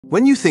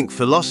When you think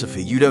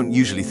philosophy, you don't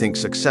usually think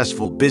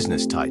successful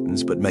business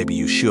titans, but maybe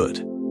you should.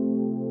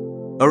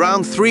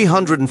 Around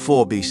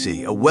 304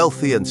 BC, a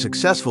wealthy and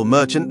successful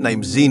merchant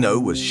named Zeno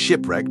was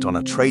shipwrecked on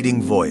a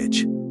trading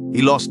voyage.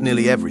 He lost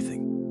nearly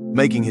everything.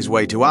 Making his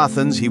way to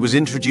Athens, he was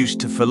introduced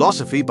to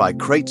philosophy by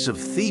Crates of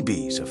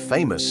Thebes, a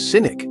famous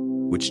cynic,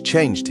 which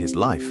changed his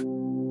life.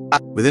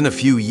 Within a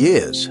few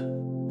years,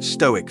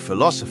 Stoic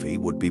philosophy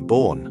would be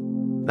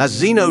born. As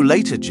Zeno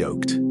later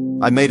joked,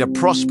 "I made a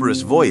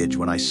prosperous voyage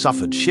when I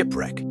suffered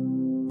shipwreck."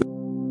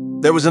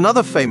 There was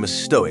another famous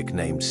Stoic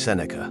named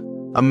Seneca,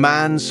 a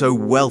man so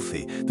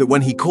wealthy that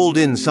when he called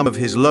in some of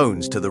his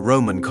loans to the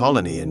Roman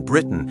colony in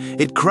Britain,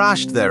 it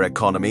crashed their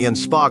economy and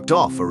sparked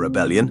off a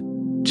rebellion.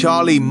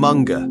 Charlie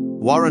Munger,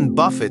 Warren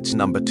Buffett's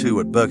number 2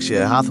 at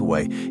Berkshire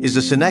Hathaway, is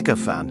a Seneca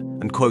fan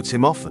and quotes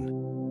him often.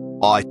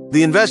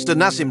 The investor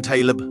Nassim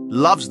Taleb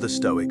loves the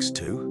Stoics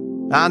too.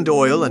 And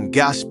oil and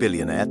gas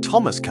billionaire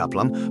Thomas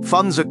Kaplan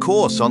funds a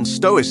course on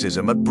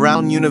Stoicism at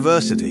Brown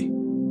University.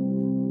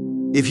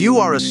 If you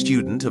are a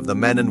student of the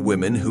men and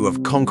women who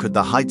have conquered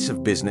the heights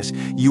of business,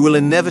 you will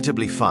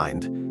inevitably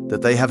find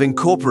that they have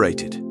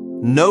incorporated,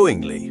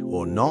 knowingly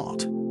or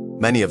not,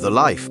 many of the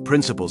life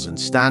principles and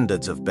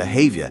standards of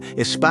behavior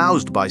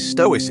espoused by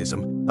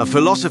Stoicism, a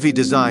philosophy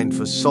designed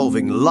for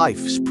solving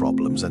life's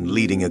problems and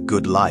leading a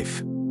good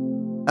life.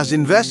 As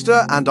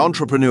investor and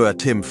entrepreneur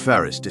Tim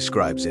Ferriss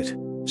describes it,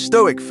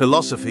 Stoic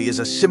philosophy is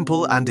a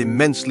simple and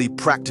immensely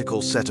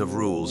practical set of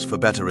rules for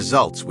better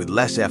results with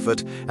less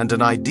effort and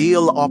an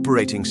ideal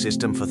operating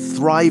system for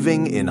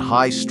thriving in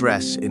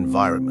high-stress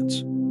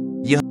environments.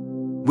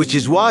 Which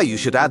is why you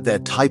should add their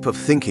type of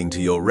thinking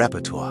to your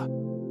repertoire.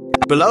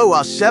 Below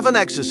are 7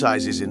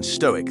 exercises in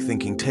Stoic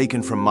thinking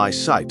taken from my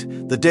site,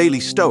 The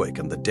Daily Stoic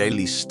and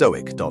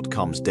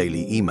thedailystoic.com's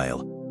daily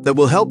email, that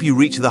will help you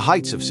reach the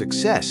heights of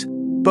success,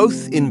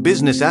 both in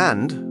business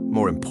and,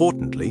 more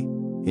importantly,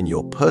 in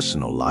your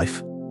personal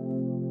life.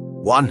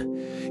 1.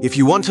 If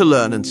you want to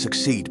learn and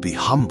succeed, be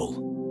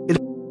humble.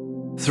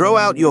 Throw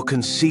out your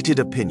conceited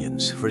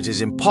opinions, for it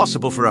is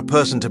impossible for a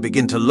person to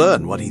begin to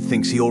learn what he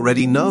thinks he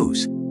already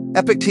knows.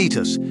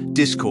 Epictetus,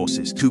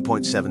 Discourses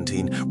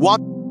 2.17.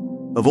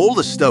 1. Of all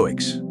the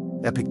Stoics,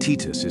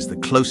 Epictetus is the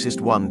closest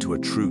one to a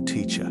true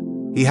teacher.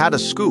 He had a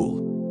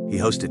school. He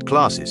hosted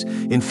classes.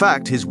 In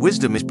fact, his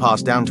wisdom is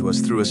passed down to us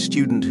through a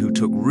student who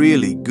took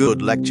really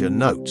good lecture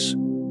notes.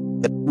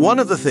 One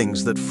of the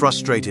things that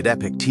frustrated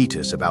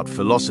Epictetus about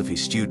philosophy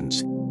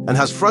students, and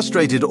has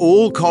frustrated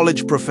all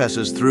college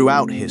professors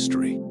throughout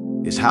history,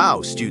 is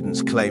how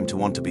students claim to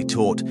want to be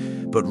taught,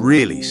 but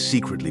really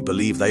secretly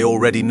believe they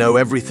already know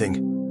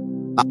everything.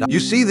 You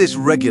see this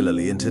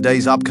regularly in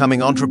today's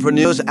upcoming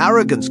entrepreneurs'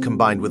 arrogance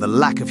combined with a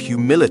lack of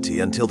humility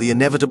until the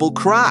inevitable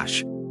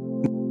crash.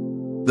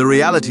 The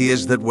reality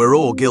is that we're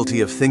all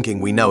guilty of thinking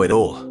we know it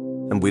all,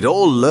 and we'd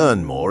all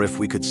learn more if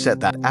we could set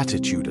that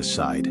attitude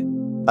aside.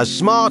 As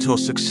smart or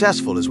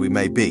successful as we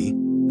may be,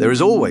 there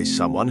is always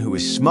someone who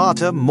is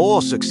smarter,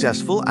 more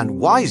successful, and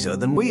wiser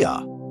than we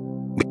are.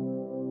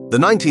 The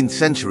 19th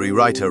century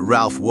writer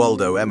Ralph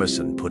Waldo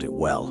Emerson put it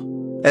well.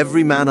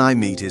 Every man I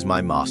meet is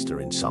my master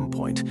in some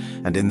point,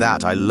 and in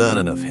that I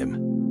learn of him.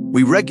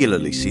 We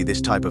regularly see this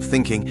type of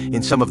thinking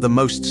in some of the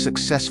most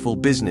successful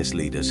business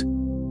leaders.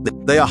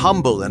 They are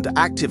humble and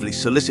actively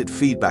solicit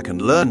feedback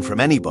and learn from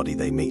anybody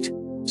they meet.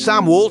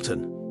 Sam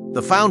Walton,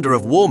 the founder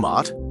of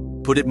Walmart,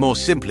 put it more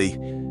simply,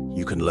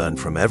 you can learn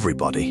from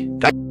everybody.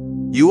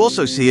 You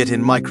also see it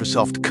in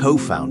Microsoft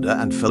co-founder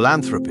and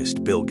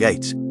philanthropist Bill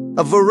Gates,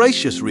 a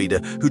voracious reader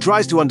who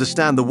tries to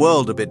understand the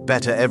world a bit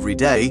better every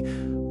day,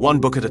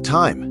 one book at a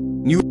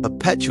time.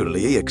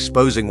 Perpetually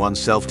exposing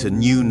oneself to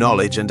new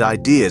knowledge and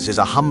ideas is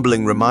a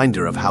humbling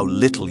reminder of how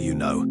little you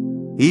know,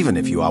 even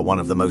if you are one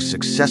of the most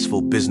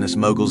successful business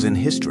moguls in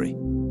history.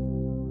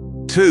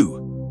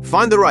 2.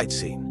 Find the right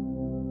scene.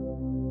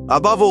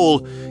 Above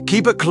all,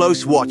 keep a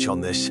close watch on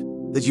this,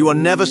 that you are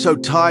never so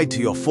tied to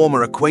your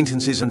former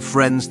acquaintances and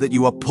friends that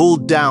you are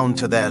pulled down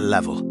to their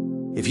level.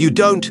 If you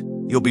don't,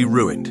 you'll be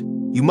ruined.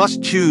 You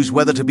must choose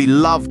whether to be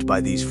loved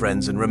by these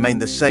friends and remain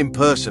the same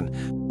person,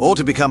 or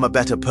to become a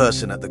better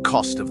person at the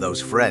cost of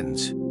those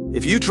friends.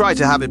 If you try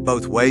to have it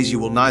both ways, you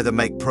will neither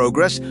make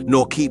progress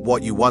nor keep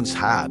what you once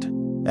had.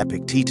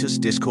 Epictetus,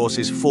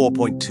 Discourses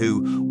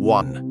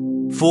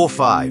 4.2.1.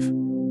 4.5.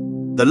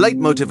 The late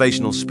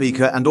motivational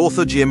speaker and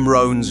author Jim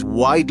Rohn's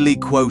widely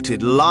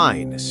quoted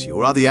lines, "You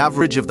are the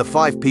average of the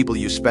 5 people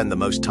you spend the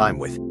most time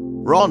with."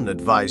 Rohn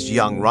advised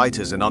young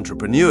writers and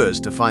entrepreneurs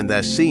to find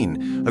their scene,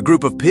 a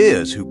group of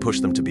peers who push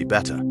them to be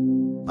better.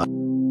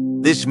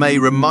 This may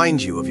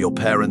remind you of your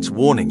parents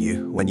warning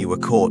you when you were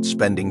caught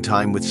spending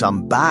time with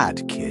some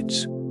bad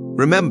kids.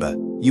 Remember,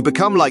 you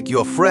become like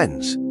your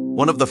friends,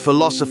 one of the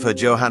philosopher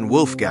Johann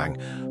Wolfgang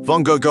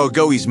von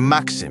Goethe's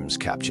maxims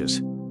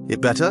captures.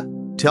 It better?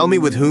 Tell me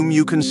with whom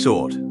you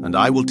consort, and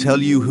I will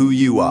tell you who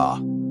you are.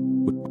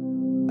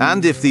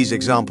 And if these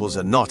examples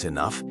are not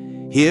enough,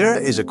 here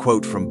is a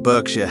quote from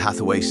Berkshire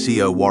Hathaway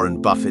CEO Warren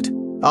Buffett,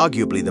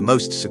 arguably the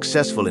most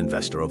successful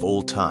investor of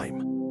all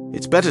time.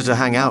 It's better to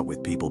hang out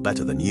with people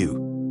better than you.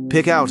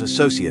 Pick out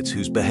associates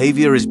whose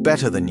behavior is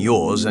better than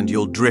yours and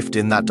you'll drift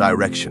in that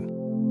direction.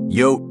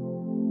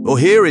 Or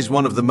here is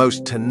one of the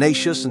most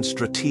tenacious and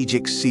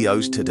strategic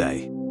CEOs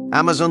today.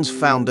 Amazon's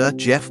founder,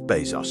 Jeff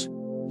Bezos.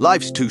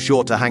 Life's too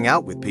short to hang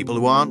out with people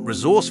who aren't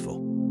resourceful.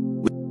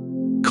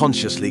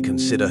 Consciously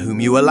consider whom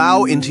you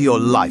allow into your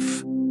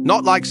life.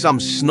 Not like some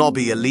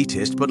snobby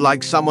elitist, but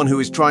like someone who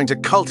is trying to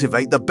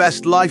cultivate the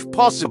best life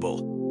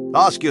possible.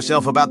 Ask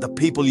yourself about the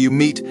people you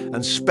meet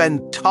and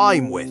spend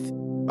time with.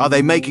 Are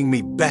they making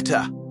me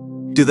better?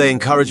 Do they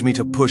encourage me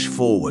to push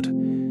forward?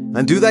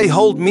 And do they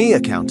hold me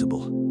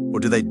accountable? Or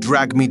do they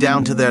drag me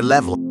down to their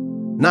level?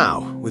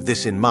 Now, with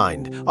this in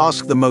mind,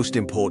 ask the most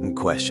important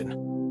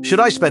question.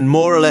 Should I spend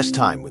more or less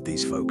time with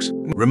these folks?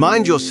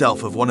 Remind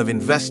yourself of one of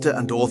investor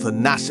and author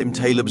Nassim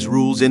Taleb's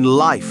rules in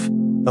life.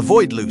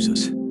 Avoid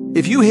losers.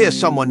 If you hear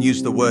someone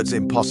use the words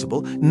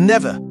impossible,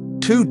 never,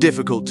 too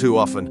difficult too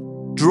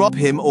often, drop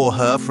him or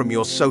her from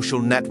your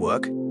social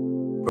network.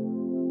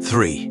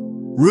 3.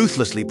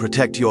 Ruthlessly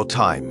protect your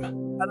time.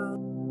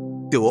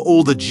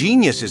 All the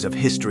geniuses of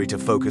history to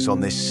focus on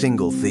this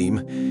single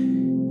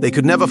theme. They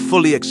could never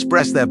fully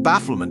express their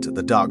bafflement at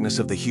the darkness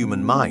of the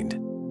human mind.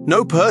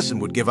 No person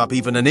would give up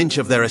even an inch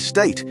of their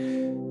estate,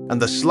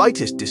 and the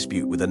slightest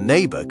dispute with a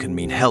neighbor can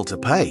mean hell to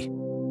pay.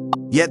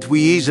 Yet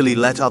we easily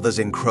let others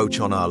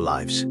encroach on our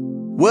lives.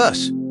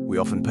 Worse, we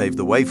often pave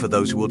the way for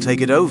those who will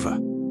take it over.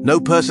 No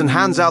person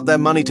hands out their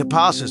money to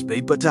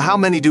passers-by, but to how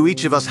many do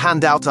each of us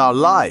hand out our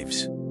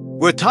lives?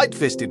 We're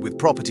tight-fisted with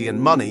property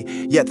and money,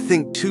 yet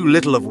think too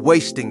little of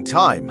wasting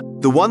time,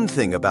 the one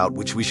thing about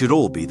which we should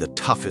all be the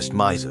toughest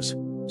misers.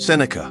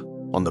 Seneca,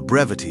 on the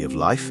brevity of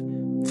life.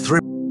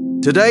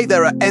 Today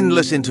there are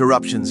endless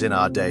interruptions in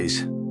our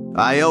days.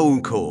 IO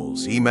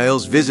calls,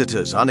 emails,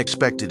 visitors,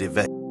 unexpected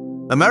events.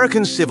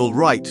 American civil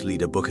rights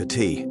leader Booker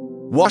T.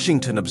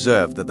 Washington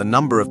observed that the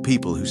number of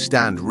people who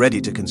stand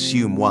ready to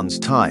consume one's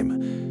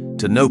time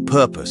to no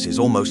purpose is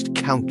almost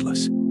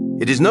countless.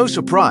 It is no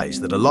surprise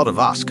that a lot of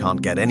us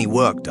can't get any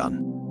work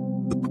done.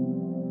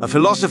 A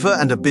philosopher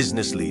and a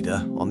business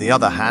leader, on the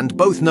other hand,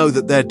 both know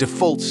that their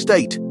default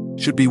state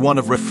should be one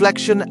of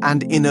reflection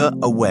and inner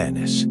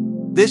awareness.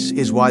 This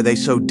is why they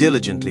so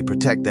diligently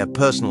protect their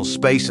personal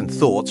space and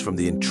thoughts from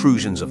the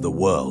intrusions of the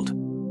world.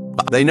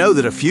 They know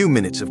that a few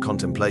minutes of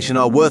contemplation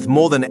are worth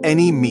more than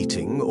any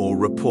meeting or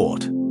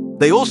report.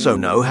 They also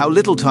know how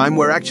little time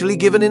we're actually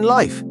given in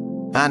life,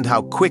 and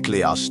how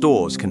quickly our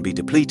stores can be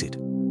depleted.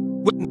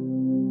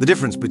 The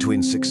difference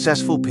between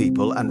successful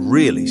people and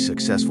really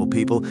successful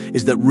people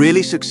is that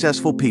really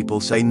successful people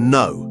say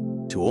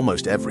no to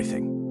almost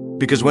everything.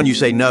 Because when you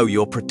say no,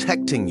 you're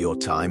protecting your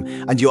time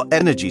and your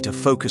energy to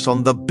focus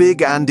on the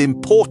big and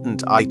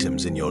important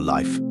items in your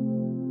life.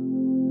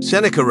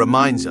 Seneca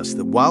reminds us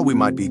that while we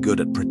might be good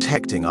at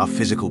protecting our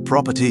physical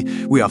property,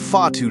 we are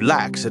far too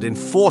lax at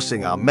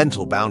enforcing our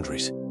mental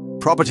boundaries.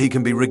 Property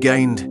can be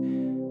regained.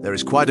 There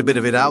is quite a bit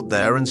of it out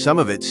there, and some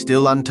of it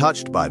still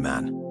untouched by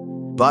man.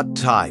 But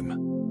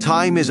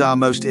time is our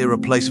most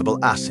irreplaceable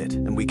asset,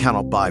 and we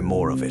cannot buy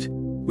more of it.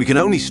 We can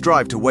only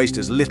strive to waste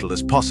as little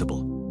as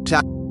possible.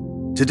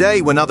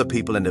 Today, when other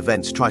people and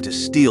events try to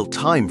steal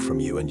time from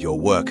you and your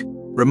work,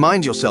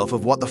 remind yourself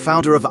of what the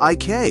founder of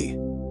IK,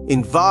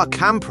 Invar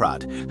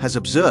Kamprad, has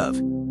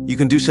observed. You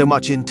can do so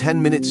much in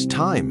 10 minutes'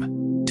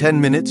 time.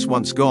 10 minutes,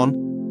 once gone,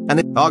 and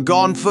it are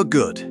gone for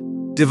good.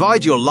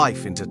 Divide your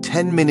life into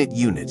 10-minute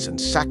units and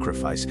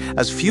sacrifice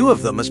as few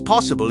of them as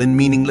possible in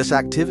meaningless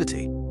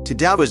activity.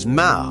 Tidawaz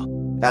Ma.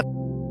 At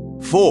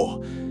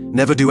 4.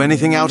 Never do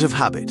anything out of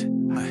habit.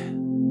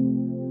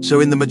 So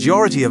in the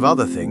majority of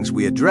other things,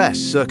 we address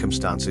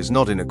circumstances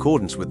not in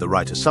accordance with the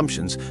right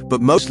assumptions, but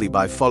mostly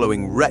by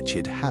following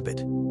wretched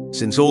habit.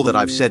 Since all that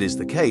I've said is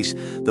the case,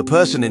 the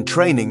person in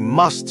training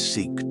must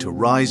seek to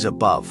rise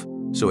above,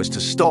 so as to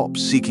stop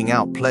seeking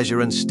out pleasure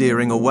and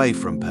steering away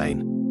from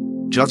pain.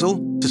 Juttle,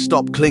 to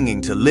stop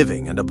clinging to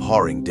living and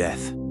abhorring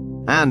death.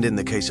 And in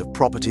the case of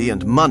property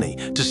and money,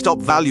 to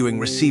stop valuing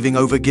receiving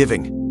over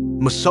giving.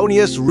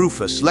 Musonius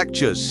Rufus,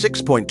 Lectures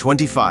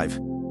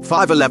 6.25,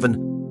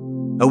 511.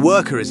 A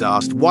worker is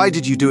asked, "Why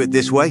did you do it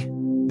this way?"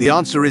 The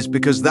answer is,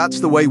 "Because that's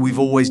the way we've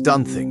always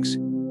done things."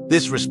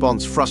 This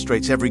response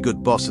frustrates every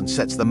good boss and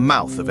sets the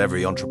mouth of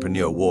every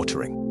entrepreneur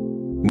watering.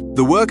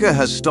 The worker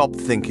has stopped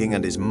thinking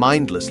and is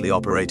mindlessly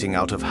operating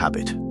out of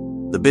habit.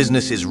 The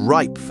business is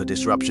ripe for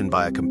disruption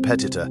by a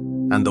competitor,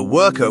 and the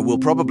worker will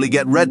probably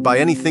get read by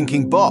any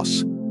thinking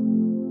boss.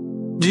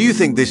 Do you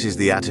think this is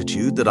the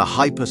attitude that a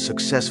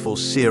hyper-successful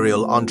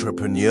serial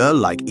entrepreneur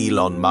like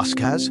Elon Musk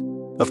has?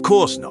 Of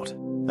course not.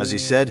 As he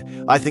said,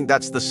 I think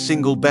that's the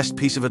single best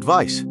piece of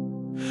advice.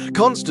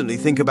 Constantly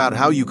think about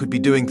how you could be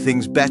doing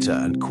things better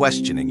and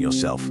questioning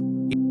yourself.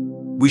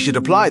 We should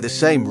apply the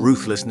same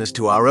ruthlessness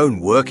to our own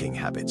working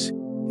habits.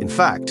 In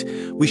fact,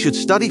 we should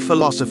study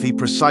philosophy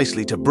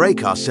precisely to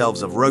break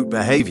ourselves of rote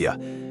behavior.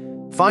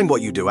 Find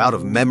what you do out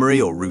of memory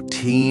or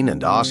routine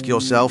and ask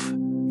yourself,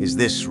 is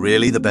this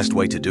really the best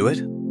way to do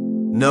it?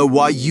 Know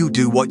why you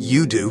do what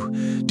you do.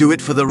 Do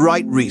it for the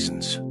right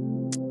reasons.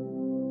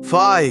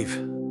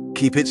 5.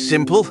 Keep it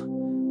simple.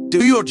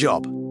 Do your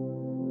job.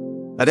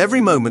 At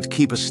every moment,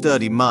 keep a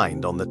sturdy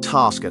mind on the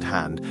task at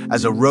hand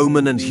as a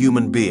Roman and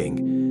human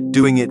being,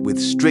 doing it with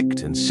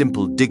strict and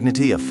simple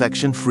dignity,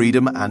 affection,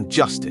 freedom, and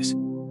justice,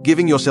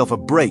 giving yourself a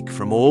break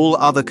from all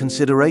other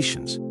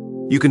considerations.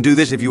 You can do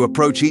this if you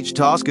approach each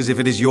task as if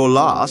it is your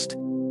last,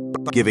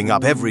 giving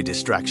up every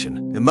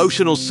distraction,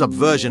 emotional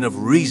subversion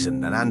of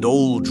reason and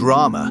all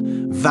drama,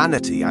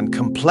 vanity and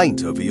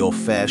complaint over your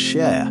fair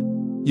share.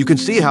 You can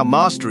see how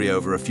mastery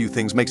over a few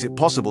things makes it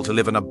possible to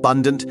live an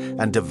abundant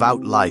and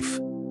devout life.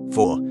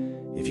 For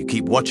if you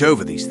keep watch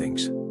over these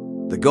things,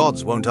 the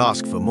gods won't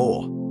ask for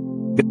more.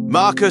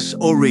 Marcus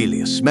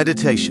Aurelius,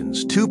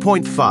 Meditations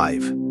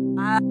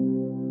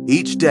 2.5.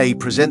 Each day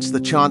presents the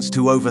chance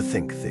to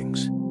overthink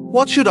things.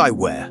 What should I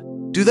wear?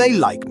 Do they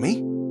like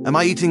me? Am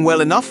I eating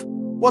well enough?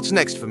 What's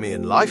next for me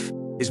in life?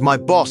 Is my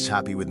boss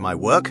happy with my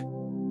work?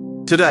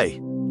 Today,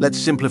 let's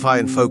simplify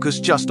and focus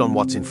just on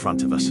what's in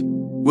front of us.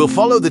 We'll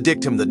follow the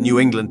dictum that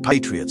New England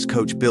Patriots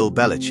coach Bill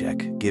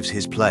Belichick gives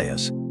his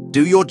players.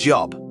 Do your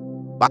job.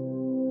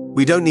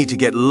 We don't need to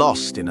get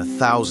lost in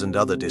 1,000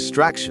 other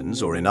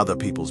distractions or in other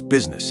people's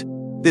business.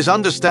 This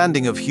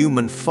understanding of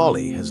human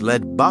folly has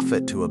led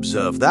Buffett to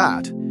observe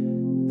that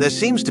there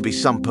seems to be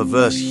some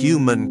perverse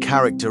human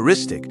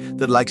characteristic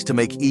that likes to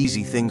make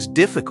easy things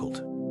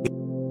difficult.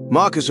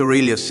 Marcus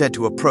Aurelius said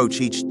to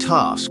approach each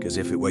task as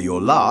if it were your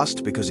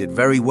last because it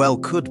very well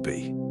could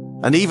be.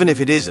 And even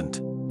if it isn't,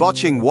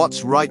 botching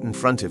what's right in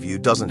front of you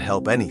doesn't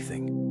help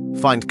anything.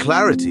 Find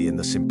clarity in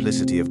the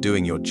simplicity of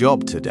doing your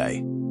job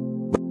today.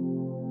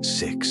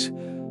 6.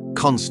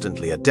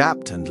 Constantly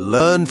adapt and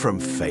learn from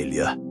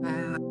failure.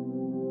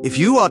 If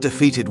you are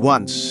defeated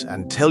once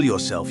and tell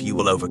yourself you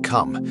will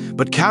overcome,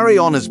 but carry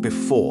on as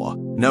before,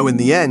 know in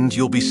the end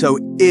you'll be so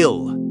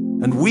ill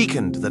and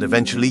weakened that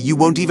eventually you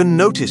won't even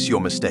notice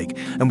your mistake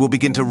and will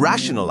begin to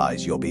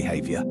rationalize your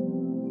behavior.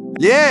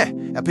 Yeah,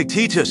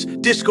 Epictetus,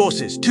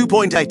 Discourses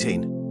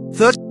 2.18.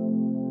 30.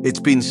 It's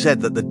been said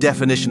that the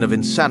definition of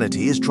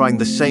insanity is trying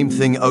the same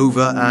thing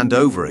over and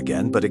over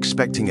again but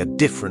expecting a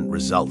different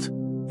result.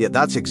 Yet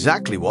that's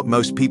exactly what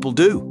most people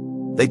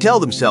do. They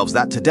tell themselves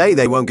that today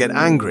they won't get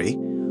angry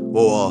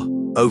or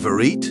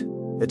overeat,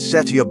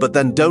 etc., but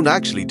then don't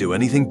actually do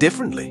anything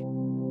differently.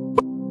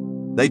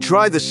 They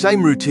try the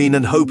same routine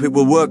and hope it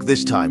will work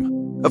this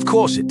time. Of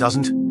course it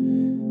doesn't.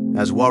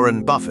 As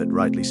Warren Buffett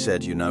rightly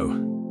said,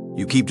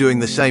 you keep doing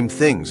the same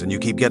things and you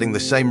keep getting the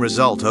same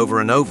result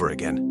over and over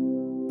again.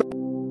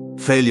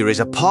 Failure is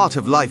a part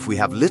of life we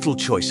have little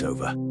choice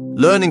over.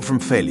 Learning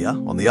from failure,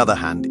 on the other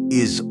hand,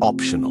 is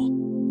optional.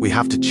 We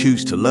have to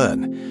choose to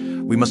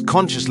learn. We must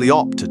consciously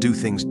opt to do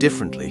things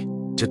differently,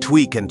 to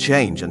tweak and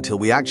change until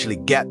we actually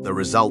get the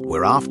result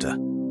we're after.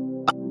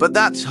 But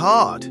that's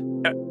hard.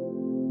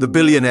 The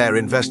billionaire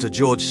investor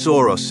George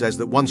Soros says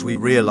that once we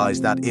realize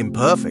that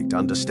imperfect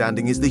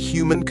understanding is the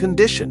human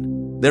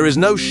condition, there is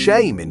no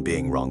shame in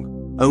being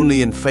wrong,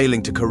 only in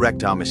failing to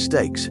correct our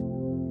mistakes.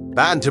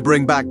 And to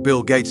bring back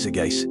Bill Gates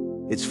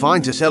again, it's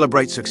fine to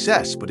celebrate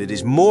success, but it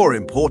is more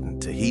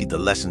important to heed the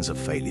lessons of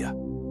failure.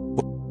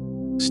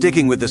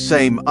 Sticking with the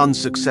same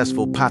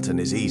unsuccessful pattern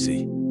is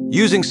easy.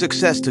 Using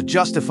success to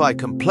justify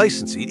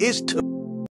complacency is too